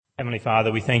Heavenly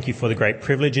Father, we thank you for the great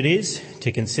privilege it is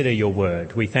to consider your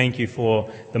word. We thank you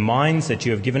for the minds that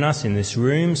you have given us in this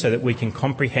room so that we can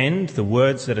comprehend the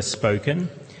words that are spoken.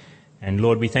 And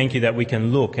Lord, we thank you that we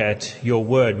can look at your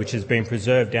word, which has been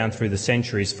preserved down through the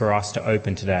centuries for us to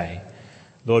open today.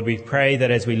 Lord, we pray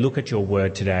that as we look at your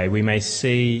word today, we may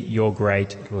see your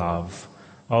great love.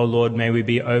 Oh Lord, may we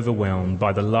be overwhelmed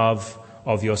by the love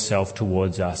of yourself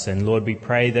towards us. And Lord, we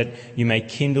pray that you may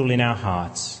kindle in our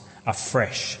hearts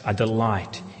afresh a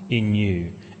delight in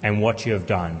you and what you have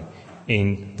done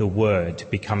in the word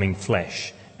becoming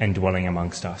flesh and dwelling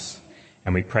amongst us.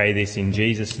 And we pray this in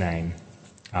Jesus' name.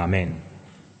 Amen.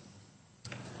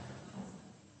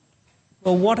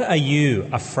 Well, what are you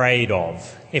afraid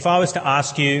of? If I was to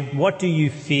ask you, what do you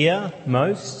fear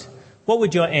most? What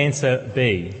would your answer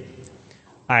be?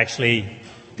 I actually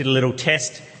did a little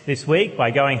test this week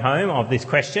by going home of this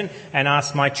question and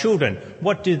asked my children,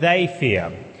 what do they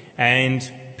fear? And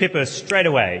Pippa straight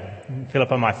away,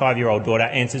 Philippa, my 5-year-old daughter,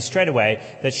 answered straight away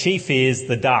that she fears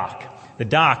the dark. The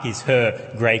dark is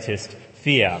her greatest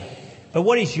fear. But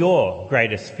what is your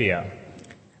greatest fear?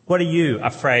 What are you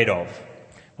afraid of?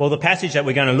 Well, the passage that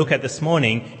we're going to look at this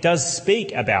morning does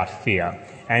speak about fear.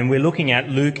 And we're looking at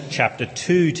Luke chapter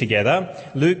 2 together.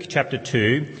 Luke chapter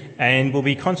 2, and we'll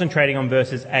be concentrating on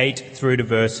verses 8 through to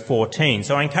verse 14.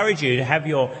 So I encourage you to have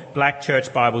your black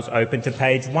church Bibles open to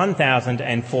page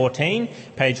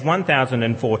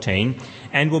 1014,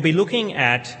 and we'll be looking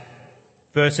at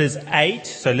verses 8,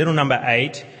 so little number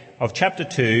 8, of chapter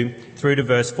 2 through to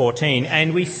verse 14.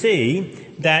 And we see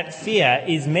that fear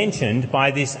is mentioned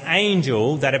by this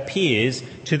angel that appears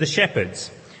to the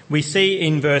shepherds. We see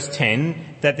in verse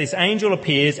 10 that this angel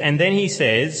appears, and then he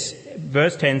says,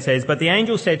 verse 10 says, "But the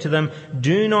angel said to them,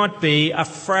 'Do not be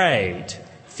afraid.'"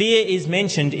 Fear is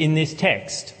mentioned in this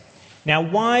text. Now,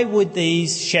 why would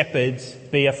these shepherds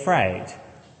be afraid?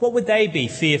 What would they be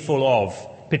fearful of,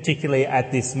 particularly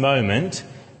at this moment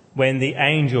when the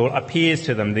angel appears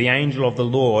to them, the angel of the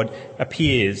Lord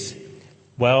appears?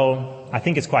 Well, I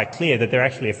think it's quite clear that they're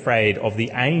actually afraid of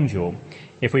the angel.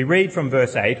 If we read from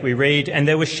verse 8, we read, "And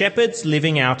there were shepherds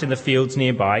living out in the fields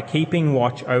nearby, keeping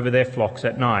watch over their flocks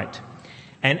at night.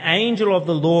 An angel of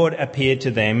the Lord appeared to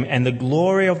them, and the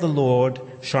glory of the Lord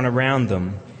shone around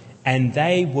them, and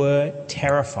they were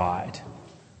terrified."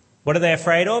 What are they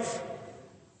afraid of?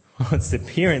 Well, it's the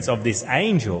appearance of this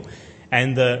angel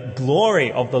and the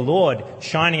glory of the Lord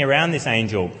shining around this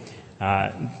angel.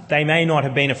 They may not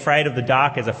have been afraid of the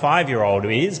dark as a 5-year-old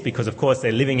is, because of course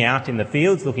they're living out in the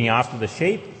fields looking after the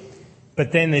sheep.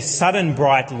 But then this sudden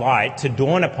bright light to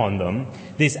dawn upon them,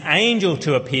 this angel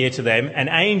to appear to them, an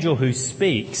angel who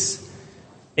speaks,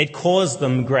 it caused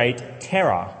them great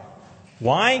terror.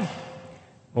 Why?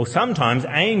 Well, sometimes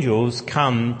angels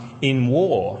come in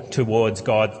war towards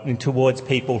God and towards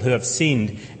people who have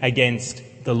sinned against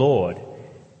the Lord.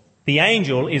 The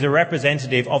angel is a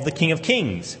representative of the King of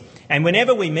Kings. And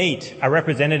whenever we meet a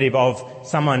representative of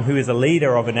someone who is a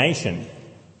leader of a nation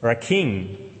or a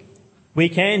king, we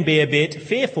can be a bit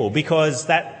fearful because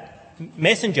that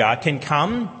messenger can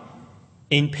come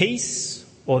in peace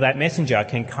or that messenger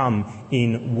can come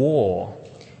in war.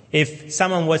 If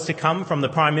someone was to come from the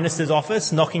Prime Minister's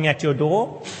office knocking at your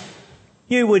door,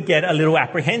 you would get a little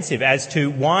apprehensive as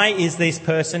to why is this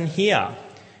person here,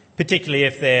 particularly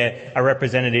if they're a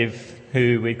representative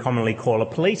who we commonly call a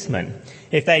policeman.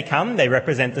 If they come, they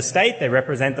represent the state, they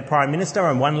represent the Prime Minister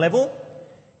on one level.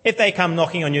 If they come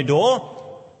knocking on your door,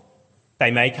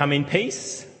 they may come in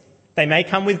peace, they may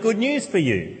come with good news for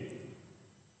you.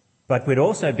 But we'd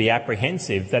also be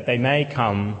apprehensive that they may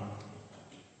come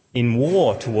in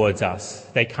war towards us.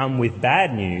 They come with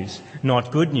bad news,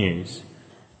 not good news.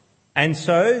 And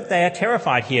so they are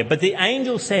terrified here. But the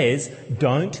angel says,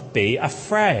 don't be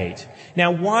afraid.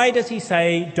 Now, why does he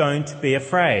say, don't be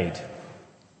afraid?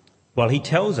 Well, he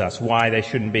tells us why they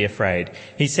shouldn't be afraid.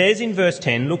 He says in verse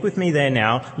 10, look with me there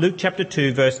now, Luke chapter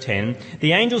 2, verse 10,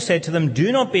 "The angel said to them,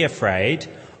 'Do not be afraid.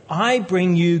 I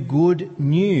bring you good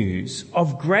news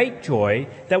of great joy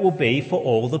that will be for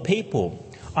all the people.'"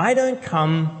 I don't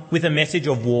come with a message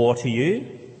of war to you.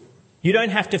 You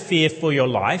don't have to fear for your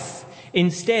life.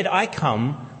 Instead, I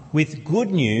come with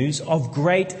good news of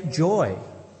great joy.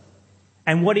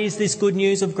 And what is this good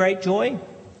news of great joy?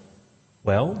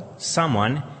 Well,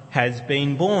 someone has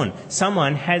been born.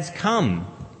 Someone has come.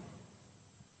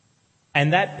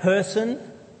 And that person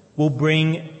will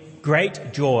bring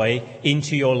great joy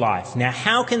into your life. Now,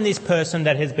 how can this person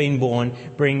that has been born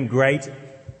bring great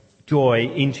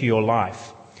joy into your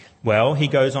life? Well, he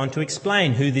goes on to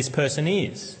explain who this person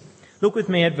is. Look with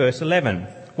me at verse 11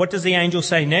 what does the angel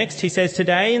say next? He says,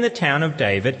 "Today in the town of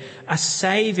David, a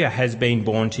Saviour has been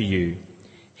born to you.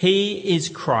 He is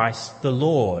Christ the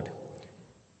Lord."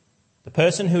 The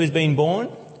person who has been born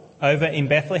over in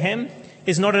Bethlehem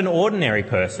is not an ordinary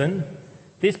person.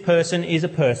 This person is a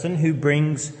person who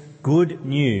brings good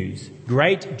news,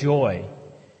 great joy,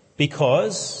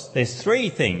 because there's three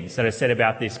things that are said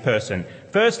about this person.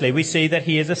 Firstly, we see that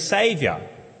he is a saviour.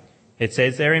 It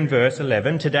says there in verse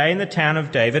 11, "Today in the town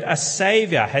of David, a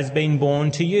saviour has been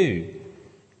born to you."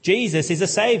 Jesus is a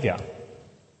saviour.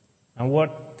 And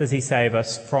what does he save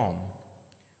us from?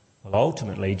 Well,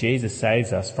 ultimately, Jesus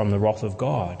saves us from the wrath of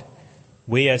God.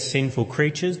 We as sinful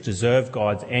creatures deserve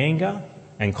God's anger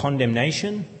and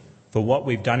condemnation for what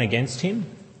we've done against him.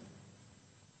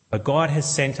 But God has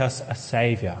sent us a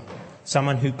saviour,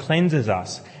 someone who cleanses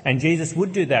us. And Jesus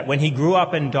would do that. When he grew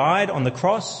up and died on the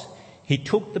cross, he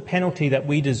took the penalty that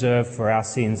we deserve for our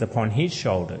sins upon his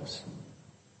shoulders.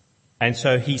 And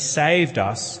so he saved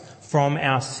us from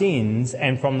our sins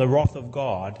and from the wrath of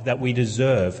God that we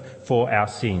deserve for our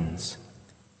sins.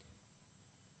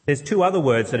 There's two other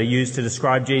words that are used to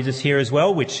describe Jesus here as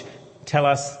well, which tell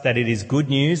us that it is good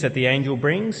news that the angel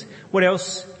brings. What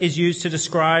else is used to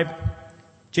describe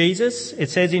Jesus? It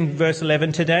says in verse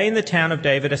 11, "Today in the town of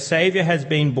David, a Saviour has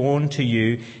been born to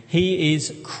you. He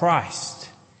is Christ."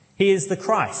 He is the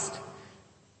Christ.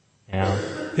 Now,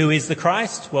 who is the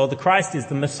Christ? Well, the Christ is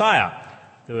the Messiah.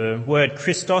 The word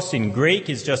Christos in Greek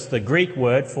is just the Greek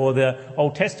word for the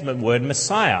Old Testament word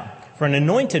Messiah, for an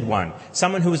anointed one,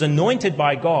 someone who was anointed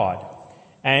by God.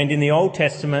 And in the Old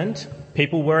Testament,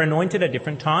 people were anointed at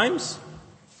different times,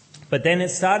 but then it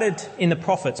started in the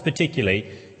prophets particularly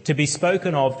to be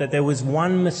spoken of that there was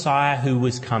one Messiah who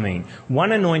was coming,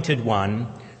 one anointed one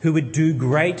who would do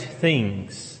great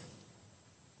things.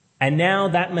 And now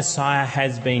that Messiah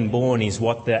has been born is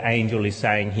what the angel is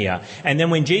saying here. And then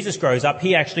when Jesus grows up,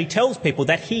 he actually tells people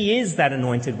that he is that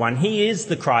anointed one. He is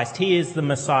the Christ. He is the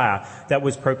Messiah that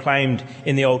was proclaimed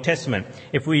in the Old Testament.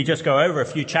 If we just go over a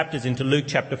few chapters into Luke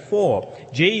chapter 4,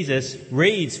 Jesus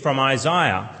reads from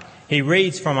Isaiah. He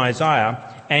reads from Isaiah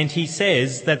and he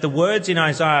says that the words in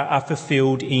Isaiah are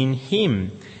fulfilled in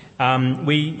him.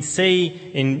 We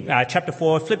see in chapter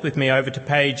 4, flip with me over to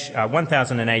page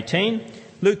 1018,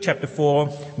 Luke chapter 4,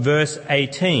 verse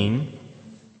 18.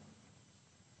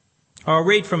 I'll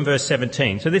read from verse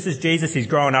 17. So this is Jesus. He's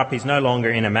grown up. He's no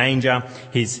longer in a manger.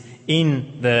 He's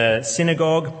in the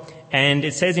synagogue. And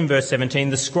it says in verse 17,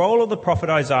 "The scroll of the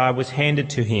prophet Isaiah was handed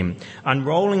to him.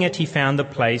 Unrolling it, he found the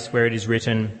place where it is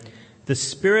written, 'The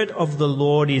Spirit of the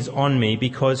Lord is on me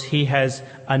because he has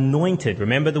anointed.'"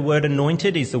 Remember the word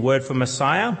anointed is the word for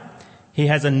Messiah. He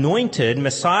has anointed,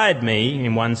 Messiahed me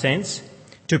in one sense,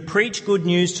 to preach good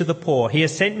news to the poor. He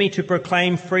has sent me to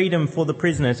proclaim freedom for the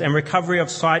prisoners and recovery of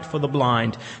sight for the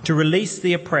blind, to release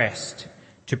the oppressed,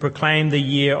 to proclaim the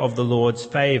year of the Lord's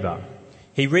favour.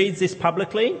 He reads this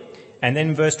publicly, and then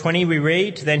in verse 20 we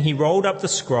read, "Then he rolled up the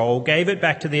scroll, gave it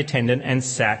back to the attendant and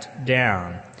sat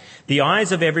down. The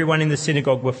eyes of everyone in the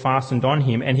synagogue were fastened on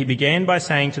him, and he began by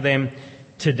saying to them,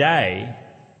 'Today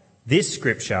this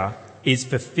scripture is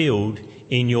fulfilled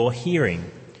in your hearing.'"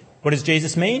 What does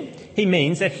Jesus mean? He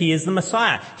means that he is the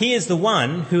Messiah. He is the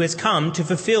one who has come to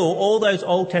fulfill all those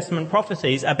Old Testament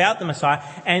prophecies about the Messiah,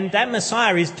 and that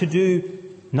Messiah is to do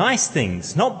nice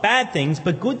things, not bad things,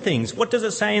 but good things. What does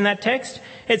it say in that text?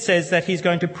 It says that he's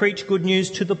going to preach good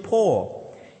news to the poor.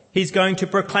 He's going to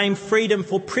proclaim freedom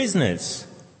for prisoners.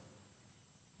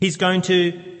 He's going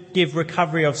to give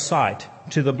recovery of sight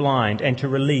to the blind and to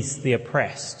release the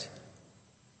oppressed.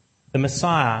 The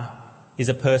Messiah is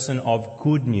a person of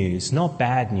good news, not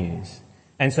bad news.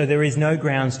 And so there is no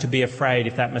grounds to be afraid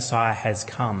if that Messiah has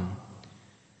come.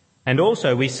 And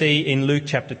also we see in Luke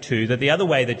chapter 2 that the other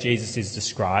way that Jesus is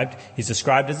described, he's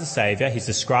described as a Saviour, he's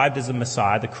described as a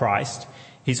Messiah, the Christ.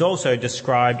 He's also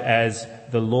described as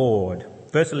the Lord.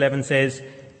 Verse 11 says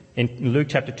in Luke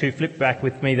chapter 2, flip back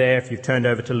with me there if you've turned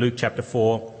over to Luke chapter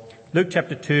 4. Luke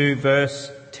chapter 2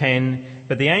 verse 10,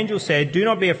 "But the angel said, 'Do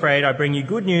not be afraid, I bring you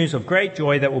good news of great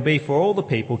joy that will be for all the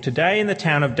people. Today in the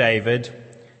town of David,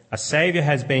 a Saviour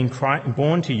has been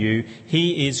born to you.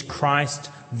 He is Christ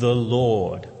the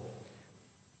Lord.'"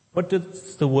 What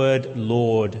does the word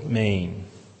Lord mean?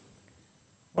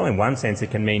 Well, in one sense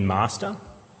it can mean master.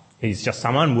 He's just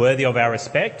someone worthy of our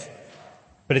respect.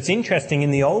 But it's interesting,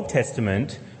 in the Old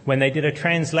Testament, when they did a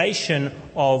translation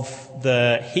of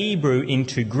the Hebrew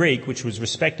into Greek, which was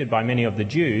respected by many of the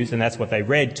Jews, and that's what they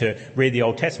read to read the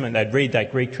Old Testament, they'd read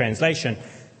that Greek translation,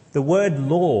 the word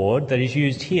Lord that is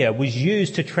used here was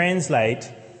used to translate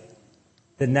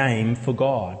the name for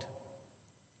God.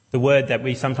 The word that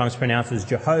we sometimes pronounce as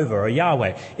Jehovah or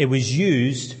Yahweh, it was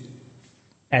used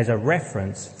as a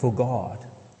reference for God.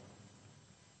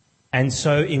 And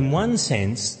so in one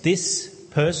sense, this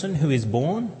person who is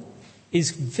born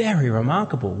is very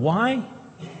remarkable. Why?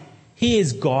 He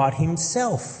is God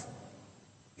himself.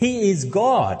 He is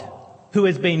God who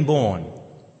has been born.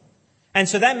 And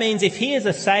so that means if he is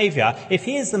a saviour, if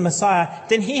he is the Messiah,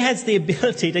 then he has the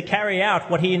ability to carry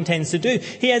out what he intends to do.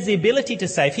 He has the ability to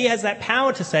save. He has that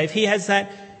power to save. He has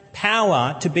that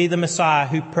power to be the Messiah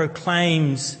who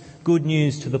proclaims good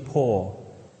news to the poor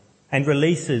and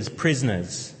releases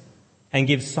prisoners and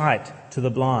gives sight to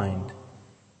the blind.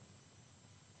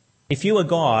 If you are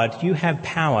God, you have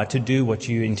power to do what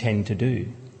you intend to do.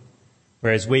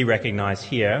 Whereas we recognise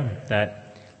here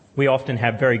that we often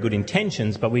have very good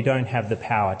intentions, but we don't have the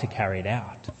power to carry it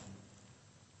out.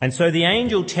 And so the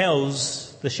angel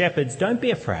tells the shepherds, don't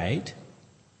be afraid.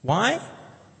 Why?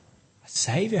 A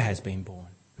Saviour has been born,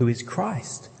 who is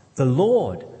Christ, the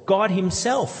Lord, God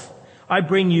himself. I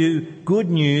bring you good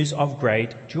news of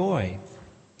great joy.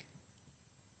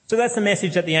 So that's the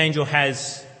message that the angel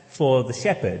has for the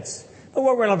shepherds. But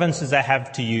what relevance does that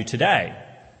have to you today?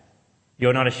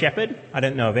 You're not a shepherd. I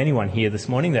don't know of anyone here this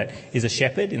morning that is a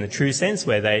shepherd in the true sense,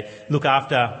 where they look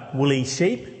after woolly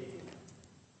sheep.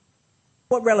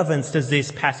 What relevance does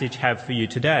this passage have for you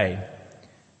today?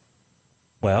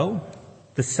 Well,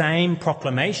 the same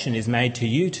proclamation is made to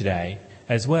you today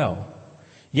as well.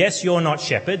 Yes, you're not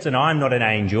shepherds and I'm not an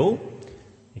angel.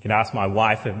 You can ask my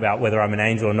wife about whether I'm an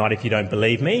angel or not if you don't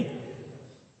believe me.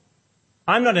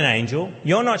 I'm not an angel,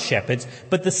 you're not shepherds,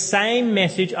 but the same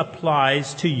message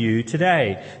applies to you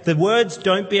today. The words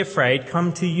 "don't be afraid"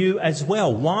 come to you as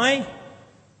well. Why?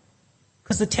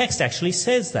 Because the text actually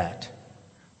says that.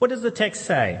 What does the text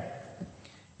say?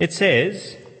 It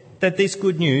says that this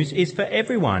good news is for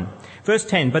everyone. Verse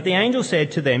 10, but the angel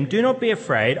said to them, do not be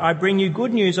afraid, I bring you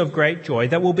good news of great joy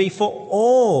that will be for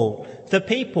all the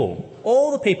people.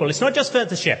 All the people. It's not just for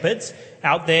the shepherds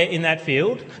out there in that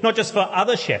field, not just for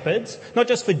other shepherds, not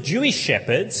just for Jewish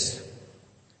shepherds.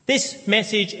 This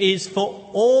message is for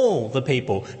all the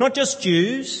people, not just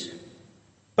Jews,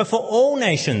 but for all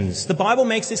nations. The Bible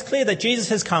makes this clear that Jesus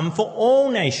has come for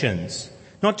all nations,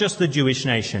 not just the Jewish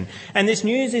nation. And this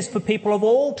news is for people of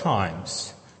all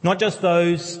times, not just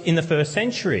those in the first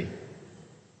century.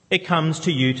 It comes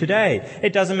to you today.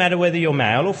 It doesn't matter whether you're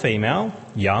male or female,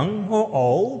 young or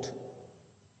old,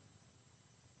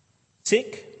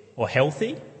 sick or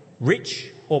healthy,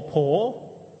 rich or poor.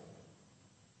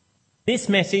 This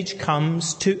message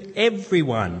comes to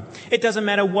everyone. It doesn't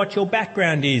matter what your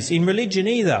background is in religion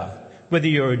either. Whether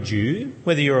you're a Jew,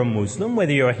 whether you're a Muslim,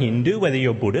 whether you're a Hindu, whether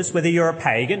you're Buddhist, whether you're a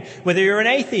pagan, whether you're an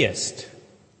atheist.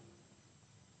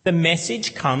 The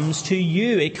message comes to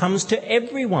you. It comes to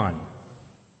everyone.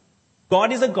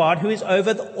 God is a God who is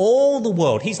over all the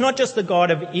world. He's not just the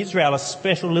God of Israel, a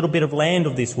special little bit of land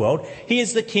of this world. He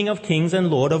is the King of kings and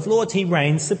Lord of lords. He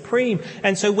reigns supreme.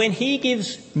 And so when he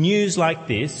gives news like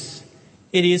this,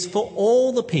 it is for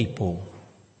all the people.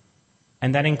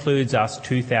 And that includes us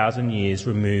 2,000 years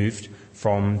removed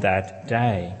from that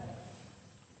day.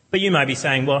 But you may be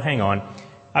saying, well, hang on.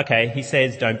 Okay, he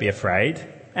says don't be afraid.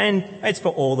 And it's for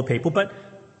all the people, but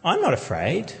I'm not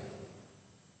afraid.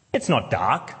 It's not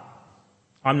dark.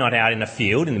 I'm not out in a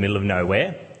field in the middle of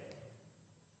nowhere.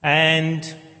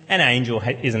 And an angel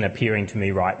isn't appearing to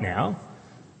me right now.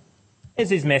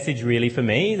 Is his message really for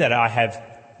me that I have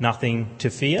nothing to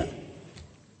fear?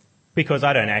 Because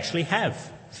I don't actually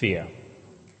have fear.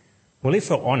 Well,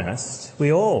 if we're honest,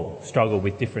 we all struggle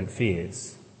with different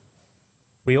fears.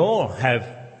 We all have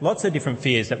lots of different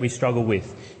fears that we struggle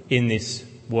with in this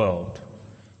world.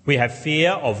 We have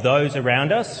fear of those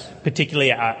around us,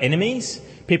 particularly our enemies,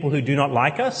 people who do not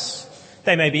like us.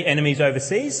 They may be enemies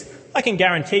overseas. I can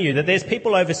guarantee you that there's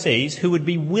people overseas who would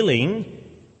be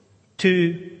willing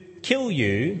to kill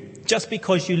you just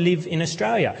because you live in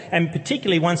Australia. And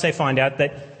particularly once they find out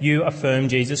that you affirm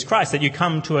Jesus Christ, that you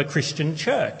come to a Christian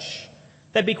church.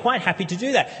 They'd be quite happy to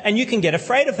do that. And you can get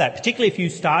afraid of that, particularly if you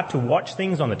start to watch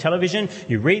things on the television,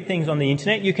 you read things on the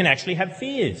internet, you can actually have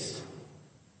fears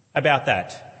about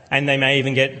that. And they may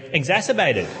even get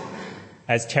exacerbated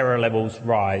as terror levels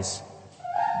rise.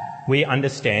 We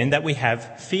understand that we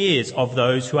have fears of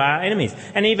those who are our enemies.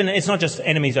 And even, it's not just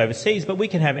enemies overseas, but we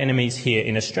can have enemies here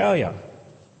in Australia.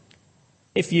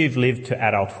 If you've lived to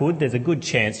adulthood, there's a good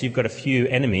chance you've got a few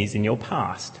enemies in your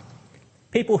past.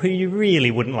 People who you really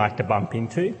wouldn't like to bump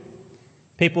into.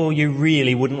 People you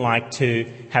really wouldn't like to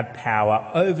have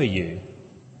power over you.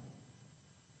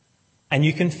 And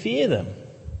you can fear them.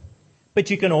 But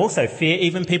you can also fear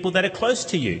even people that are close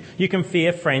to you. You can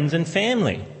fear friends and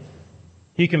family.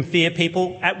 You can fear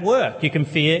people at work. You can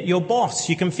fear your boss.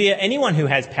 You can fear anyone who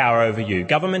has power over you,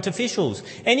 government officials.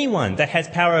 Anyone that has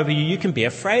power over you, you can be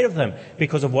afraid of them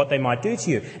because of what they might do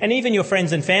to you. And even your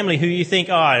friends and family who you think,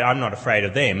 I'm not afraid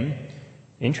of them.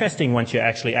 Interesting once you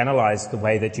actually analyse the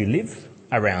way that you live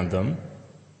around them,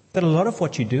 that a lot of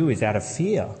what you do is out of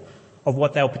fear of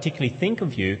what they'll particularly think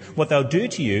of you, what they'll do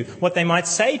to you, what they might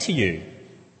say to you.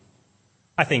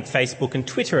 I think Facebook and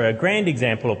Twitter are a grand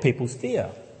example of people's fear.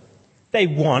 They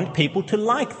want people to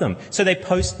like them, so they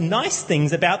post nice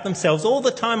things about themselves all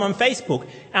the time on Facebook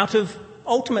out of,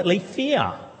 ultimately,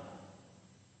 fear.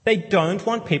 They don't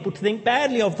want people to think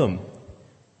badly of them.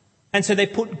 And so they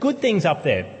put good things up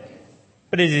there.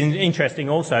 But it is interesting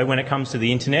also when it comes to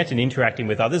the internet and interacting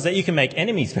with others that you can make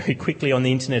enemies very quickly on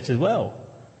the internet as well.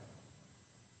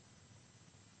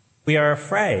 We are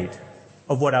afraid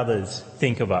of what others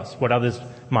think of us, what others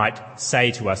might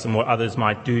say to us and what others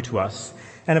might do to us.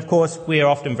 And of course, we are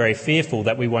often very fearful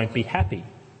that we won't be happy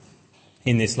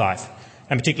in this life.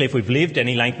 And particularly if we've lived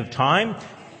any length of time,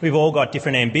 we've all got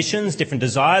different ambitions, different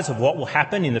desires of what will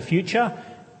happen in the future,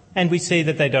 and we see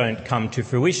that they don't come to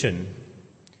fruition.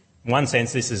 In one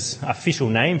sense, this is an official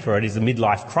name for it, is the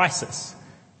midlife crisis,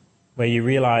 where you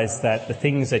realise that the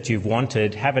things that you've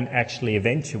wanted haven't actually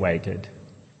eventuated.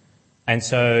 And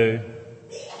so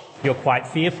you're quite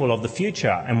fearful of the future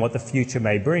and what the future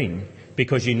may bring,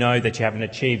 because you know that you haven't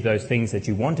achieved those things that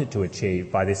you wanted to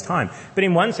achieve by this time. But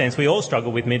in one sense, we all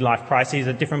struggle with midlife crises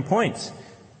at different points.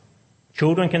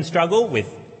 Children can struggle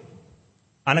with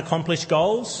unaccomplished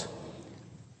goals,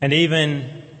 and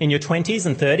even in your 20s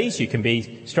and 30s, you can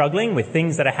be struggling with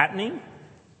things that are happening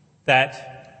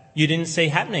that you didn't see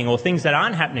happening, or things that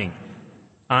aren't happening,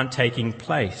 aren't taking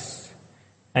place.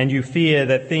 And you fear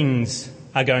that things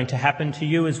are going to happen to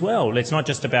you as well. It's not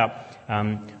just about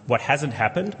what hasn't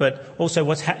happened, but also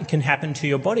what can happen to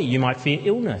your body. You might fear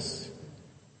illness.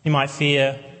 You might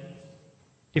fear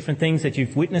different things that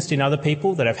you've witnessed in other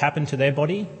people that have happened to their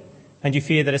body, and you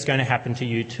fear that it's going to happen to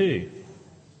you too.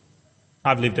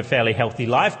 I've lived a fairly healthy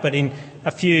life, but in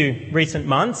a few recent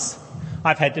months,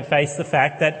 I've had to face the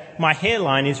fact that my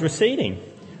hairline is receding.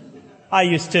 I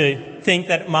used to think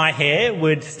that my hair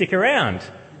would stick around,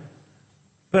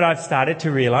 but I've started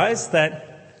to realise that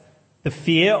the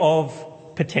fear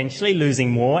of potentially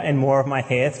losing more and more of my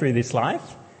hair through this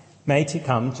life may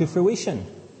come to fruition.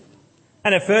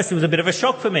 And at first it was a bit of a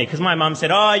shock for me, because my mum said,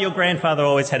 your grandfather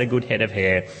always had a good head of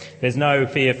hair. There's no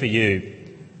fear for you.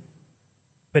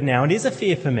 But now it is a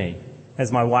fear for me.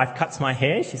 As my wife cuts my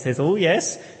hair, she says,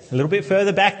 yes, a little bit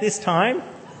further back this time.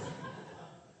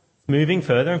 Moving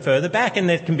further and further back, and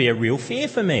there can be a real fear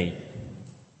for me.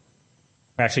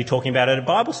 We're actually talking about it at a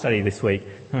Bible study this week.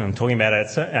 I'm talking about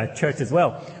it at church as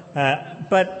well.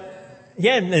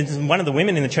 One of the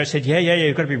women in the church said,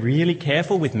 you've got to be really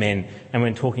careful with men and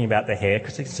when talking about their hair,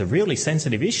 because it's a really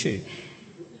sensitive issue.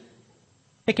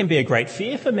 It can be a great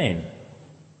fear for men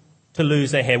to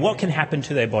lose their hair. What can happen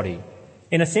to their body?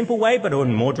 In a simple way, but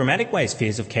in more dramatic ways.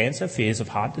 Fears of cancer, fears of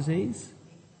heart disease,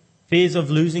 fears of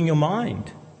losing your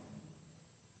mind.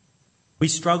 We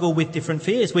struggle with different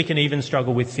fears. We can even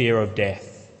struggle with fear of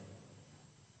death.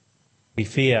 We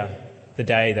fear the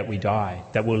day that we die,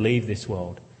 that we'll leave this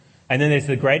world. And then there's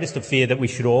the greatest of fear that we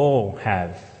should all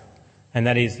have, and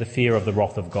that is the fear of the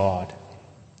wrath of God.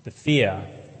 The fear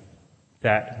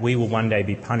that we will one day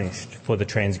be punished for the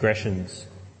transgressions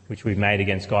which we've made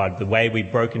against God, the way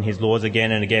we've broken his laws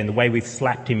again and again, the way we've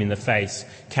slapped him in the face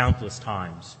countless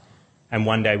times, and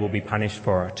one day we'll be punished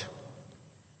for it.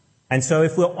 And so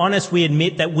if we're honest, we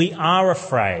admit that we are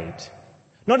afraid.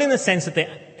 Not in the sense that the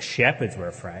shepherds were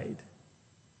afraid,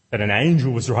 that an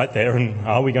angel was right there and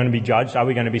are we going to be judged? Are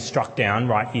we going to be struck down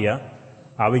right here?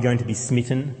 Are we going to be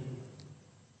smitten?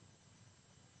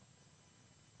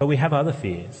 But we have other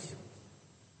fears.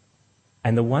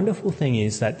 And the wonderful thing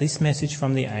is that this message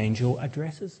from the angel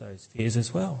addresses those fears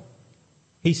as well.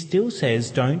 He still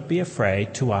says, don't be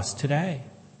afraid to us today.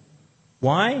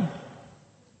 Why?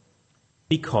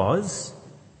 Because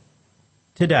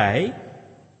today,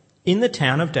 in the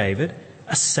town of David,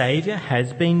 a Saviour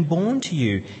has been born to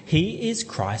you. He is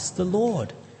Christ the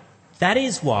Lord. That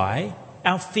is why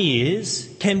our fears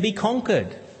can be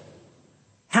conquered.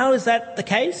 How is that the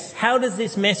case? How does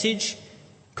this message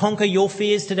conquer your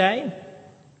fears today?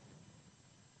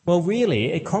 Well,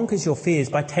 really, it conquers your fears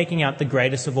by taking out the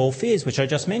greatest of all fears, which I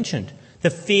just mentioned.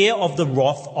 The fear of the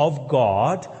wrath of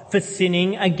God for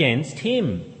sinning against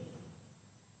him.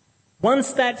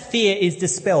 Once that fear is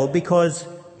dispelled because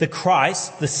the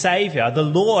Christ, the Saviour, the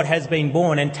Lord has been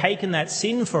born and taken that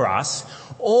sin for us,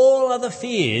 all other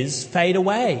fears fade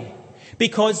away.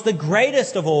 because the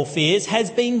greatest of all fears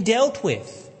has been dealt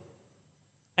with.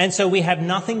 And so we have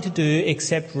nothing to do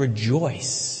except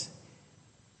rejoice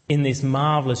in this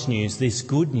marvellous news, this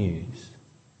good news,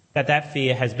 that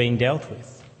fear has been dealt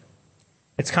with.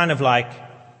 It's kind of like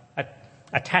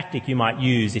a tactic you might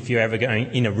use if you're ever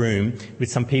going in a room with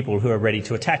some people who are ready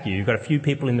to attack you. You've got a few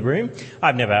people in the room.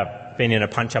 I've never been in a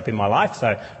punch-up in my life,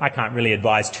 so I can't really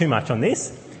advise too much on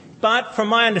this. But from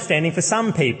my understanding, for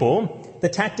some people, the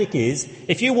tactic is,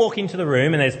 if you walk into the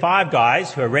room and there's 5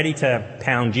 guys who are ready to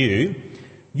pound you,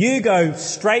 you go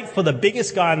straight for the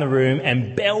biggest guy in the room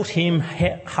and belt him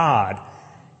hard,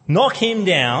 knock him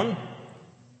down,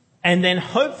 and then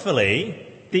hopefully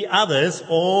the others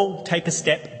all take a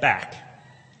step back.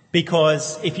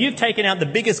 Because if you've taken out the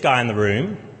biggest guy in the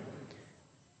room,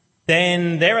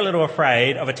 then they're a little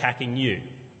afraid of attacking you.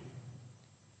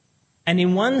 And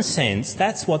in one sense,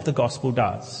 that's what the gospel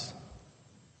does.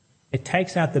 It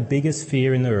takes out the biggest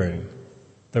fear in the room,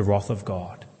 the wrath of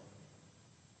God.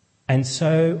 And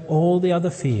so all the other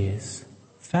fears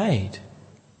fade.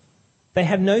 They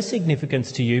have no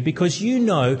significance to you because you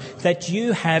know that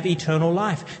you have eternal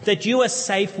life, that you are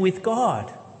safe with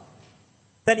God,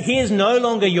 that he is no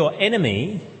longer your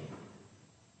enemy,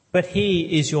 but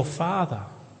he is your Father,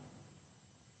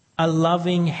 a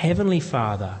loving heavenly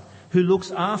Father who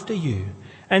looks after you.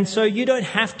 And so you don't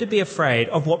have to be afraid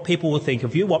of what people will think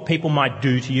of you, what people might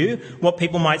do to you, what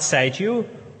people might say to you,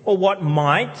 or what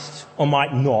might or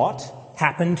might not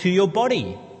happen to your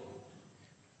body.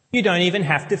 You don't even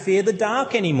have to fear the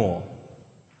dark anymore.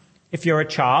 If you're a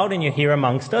child and you're here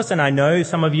amongst us, and I know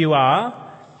some of you are,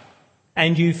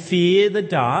 and you fear the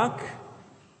dark,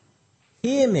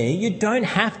 hear me, you don't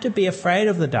have to be afraid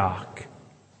of the dark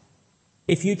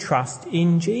if you trust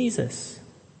in Jesus.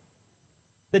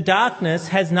 The darkness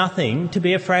has nothing to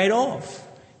be afraid of,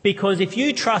 because if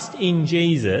you trust in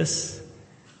Jesus,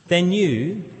 then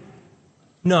you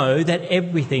know that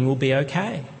everything will be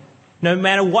okay. No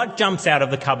matter what jumps out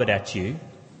of the cupboard at you,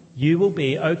 you will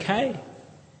be okay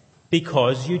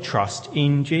because you trust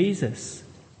in Jesus.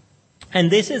 And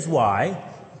this is why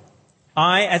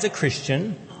I, as a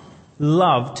Christian,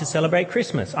 love to celebrate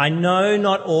Christmas. I know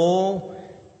not all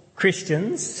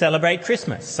Christians celebrate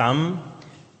Christmas. Some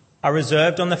are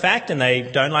reserved on the fact and they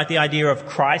don't like the idea of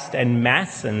Christ and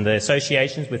Mass and the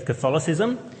associations with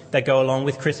Catholicism that go along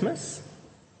with Christmas.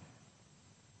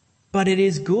 But it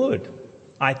is good,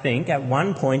 I think, at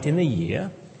one point in the year,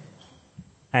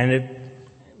 and it's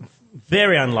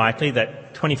very unlikely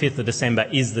that 25th of December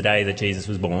is the day that Jesus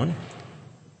was born.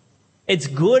 It's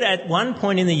good at one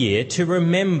point in the year to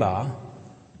remember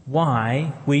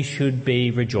why we should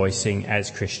be rejoicing as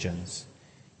Christians.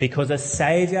 Because a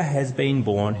Saviour has been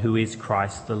born who is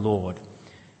Christ the Lord.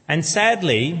 And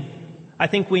sadly, I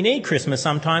think we need Christmas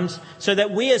sometimes so that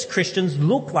we as Christians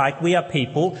look like we are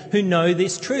people who know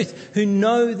this truth, who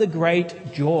know the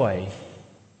great joy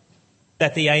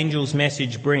that the angel's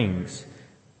message brings.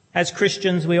 As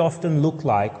Christians, we often look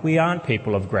like we aren't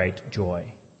people of great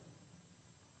joy.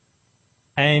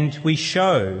 And we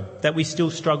show that we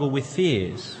still struggle with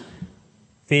fears.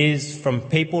 Fears from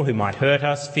people who might hurt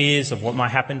us, fears of what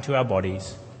might happen to our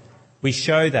bodies. We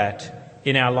show that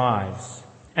in our lives.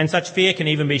 And such fear can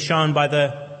even be shown by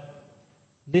the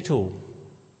little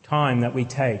time that we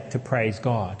take to praise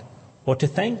God or to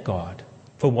thank God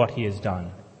for what he has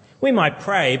done. We might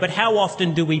pray, but how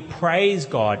often do we praise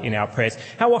God in our prayers?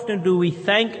 How often do we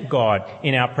thank God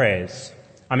in our prayers?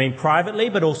 I mean privately,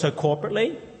 but also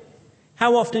corporately.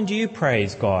 How often do you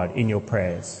praise God in your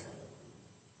prayers?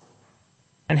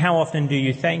 And how often do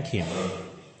you thank him?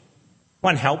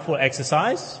 One helpful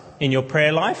exercise in your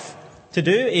prayer life to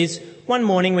do is one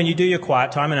morning when you do your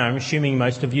quiet time, and I'm assuming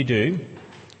most of you do,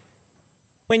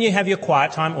 when you have your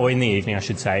quiet time, or in the evening I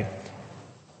should say,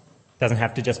 doesn't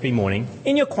have to just be morning,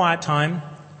 in your quiet time,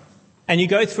 and you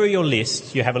go through your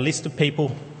list, you have a list of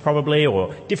people probably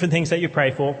or different things that you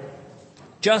pray for,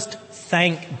 just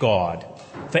thank God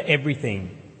for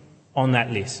everything on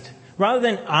that list. Rather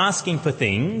than asking for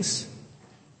things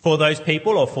for those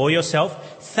people or for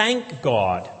yourself, thank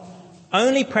God.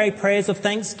 Only pray prayers of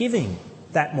thanksgiving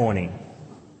that morning.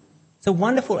 It's a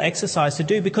wonderful exercise to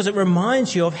do because it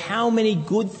reminds you of how many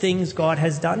good things God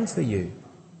has done for you.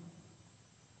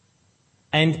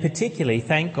 And particularly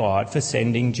thank God for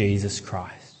sending Jesus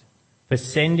Christ, for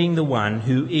sending the one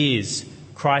who is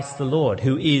Christ the Lord,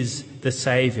 who is the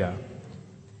Saviour.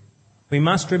 We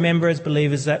must remember as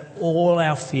believers that all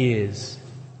our fears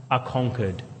are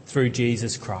conquered through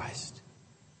Jesus Christ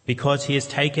because he has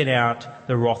taken out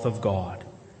the wrath of God.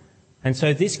 And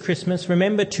so this Christmas,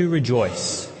 remember to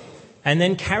rejoice and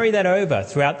then carry that over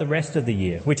throughout the rest of the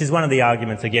year, which is one of the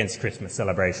arguments against Christmas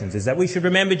celebrations, is that we should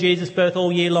remember Jesus' birth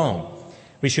all year long.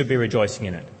 We should be rejoicing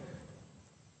in it.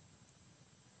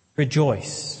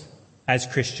 Rejoice as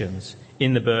Christians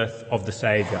in the birth of the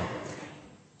Saviour.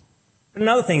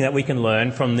 Another thing that we can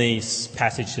learn from this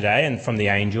passage today and from the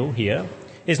angel here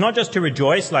is not just to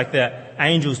rejoice like the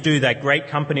angels do, that great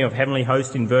company of heavenly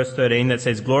hosts in verse 13 that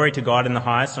says, "Glory to God in the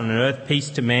highest, on earth peace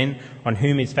to men on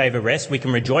whom his favour rests." We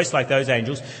can rejoice like those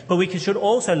angels, but we should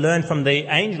also learn from the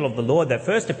angel of the Lord that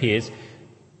first appears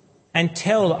and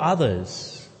tell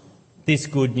others this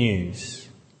good news.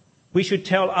 We should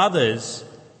tell others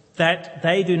that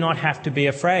they do not have to be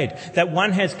afraid, that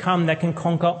one has come that can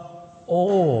conquer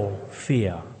all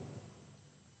fear.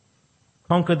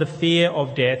 Conquer the fear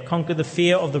of death, conquer the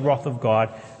fear of the wrath of God,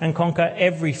 and conquer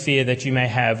every fear that you may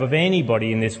have of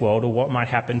anybody in this world or what might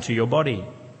happen to your body.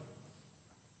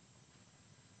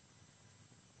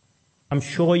 I'm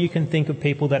sure you can think of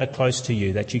people that are close to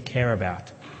you, that you care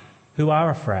about, who are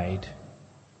afraid,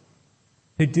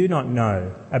 who do not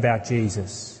know about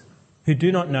Jesus, who do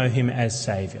not know him as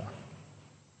Saviour,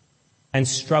 and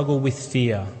struggle with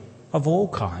fear of all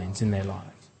kinds in their lives.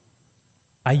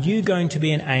 Are you going to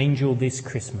be an angel this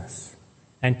Christmas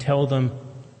and tell them,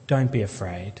 don't be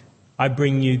afraid. I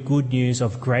bring you good news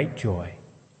of great joy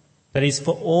that is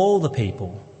for all the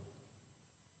people,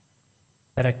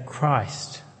 that a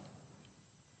Christ,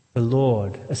 the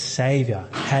Lord, a Saviour,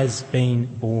 has been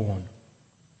born.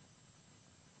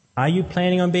 Are you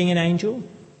planning on being an angel?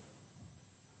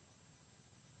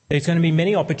 There's going to be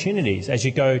many opportunities as you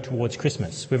go towards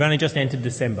Christmas. We've only just entered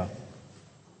December.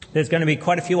 There's going to be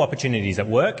quite a few opportunities at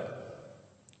work,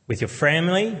 with your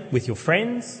family, with your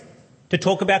friends, to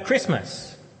talk about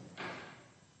Christmas.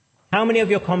 How many of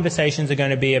your conversations are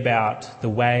going to be about the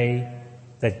way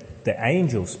that the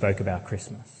angels spoke about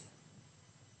Christmas?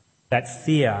 That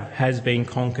fear has been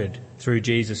conquered through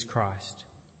Jesus Christ.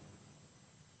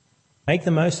 Make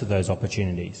the most of those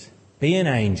opportunities. Be an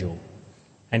angel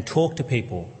and talk to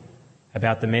people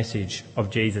about the message of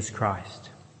Jesus Christ.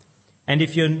 And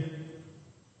if you're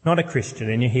not a Christian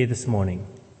and you're here this morning,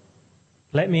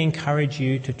 let me encourage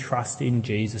you to trust in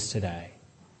Jesus today.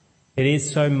 It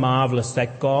is so marvellous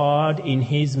that God, in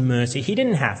his mercy, he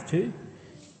didn't have to.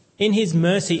 In his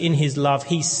mercy, in his love,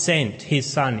 he sent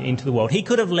his Son into the world. He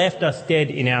could have left us dead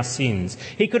in our sins.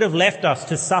 He could have left us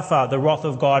to suffer the wrath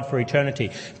of God for eternity.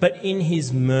 But in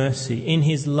his mercy, in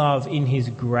his love, in his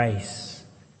grace,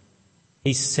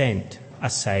 he sent a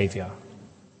Saviour.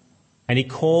 And he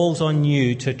calls on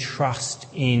you to trust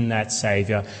in that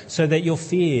Saviour so that your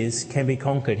fears can be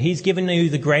conquered. He's given you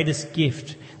the greatest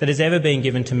gift that has ever been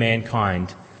given to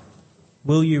mankind.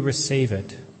 Will you receive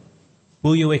it?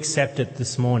 Will you accept it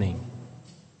this morning?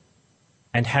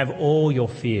 And have all your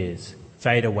fears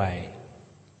fade away,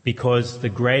 because the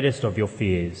greatest of your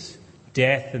fears,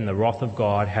 death and the wrath of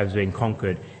God, has been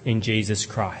conquered in Jesus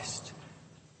Christ.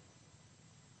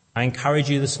 I encourage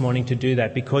you this morning to do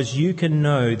that, because you can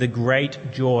know the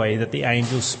great joy that the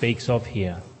angel speaks of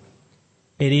here.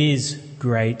 It is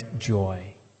great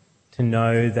joy to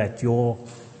know that your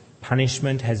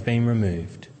punishment has been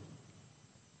removed.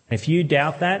 If you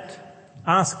doubt that,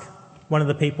 ask one of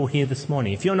the people here this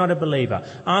morning. If you're not a believer,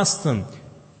 ask them,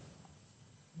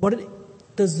 what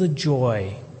does the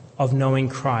joy of knowing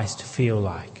Christ feel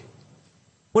like?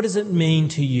 What does it mean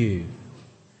to you?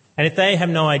 And if they have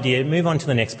no idea, move on to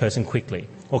the next person quickly,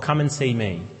 or come and see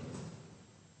me.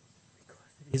 Because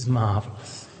it is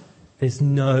marvellous. There's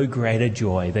no greater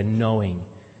joy than knowing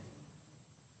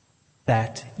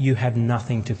that you have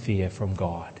nothing to fear from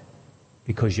God,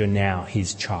 because you're now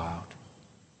his child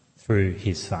through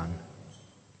his Son.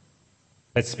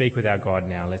 Let's speak with our God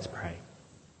now. Let's pray.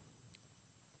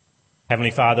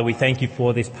 Heavenly Father, we thank you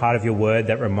for this part of your word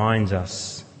that reminds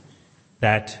us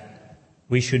that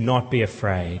we should not be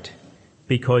afraid,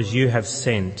 because you have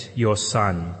sent your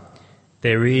Son.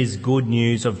 There is good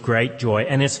news of great joy,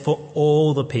 and it's for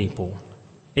all the people.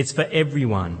 It's for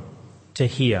everyone to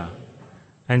hear.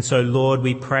 And so, Lord,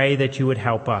 we pray that you would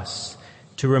help us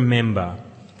to remember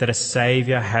that a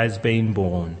Saviour has been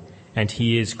born, and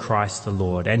he is Christ the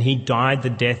Lord, and he died the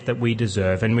death that we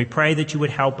deserve. And we pray that you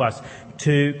would help us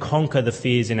to conquer the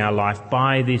fears in our life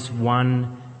by this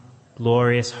one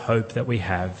glorious hope that we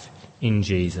have in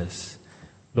Jesus.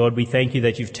 Lord, we thank you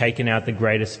that you've taken out the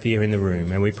greatest fear in the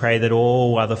room, and we pray that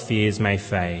all other fears may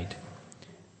fade.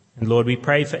 And Lord, we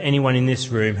pray for anyone in this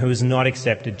room who has not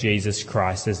accepted Jesus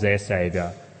Christ as their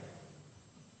Saviour.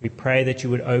 We pray that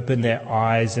you would open their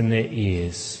eyes and their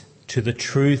ears to the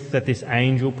truth that this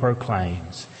angel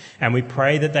proclaims. And we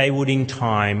pray that they would in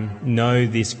time know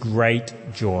this great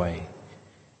joy,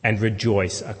 and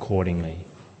rejoice accordingly.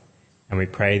 And we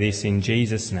pray this in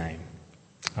Jesus' name.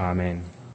 Amen.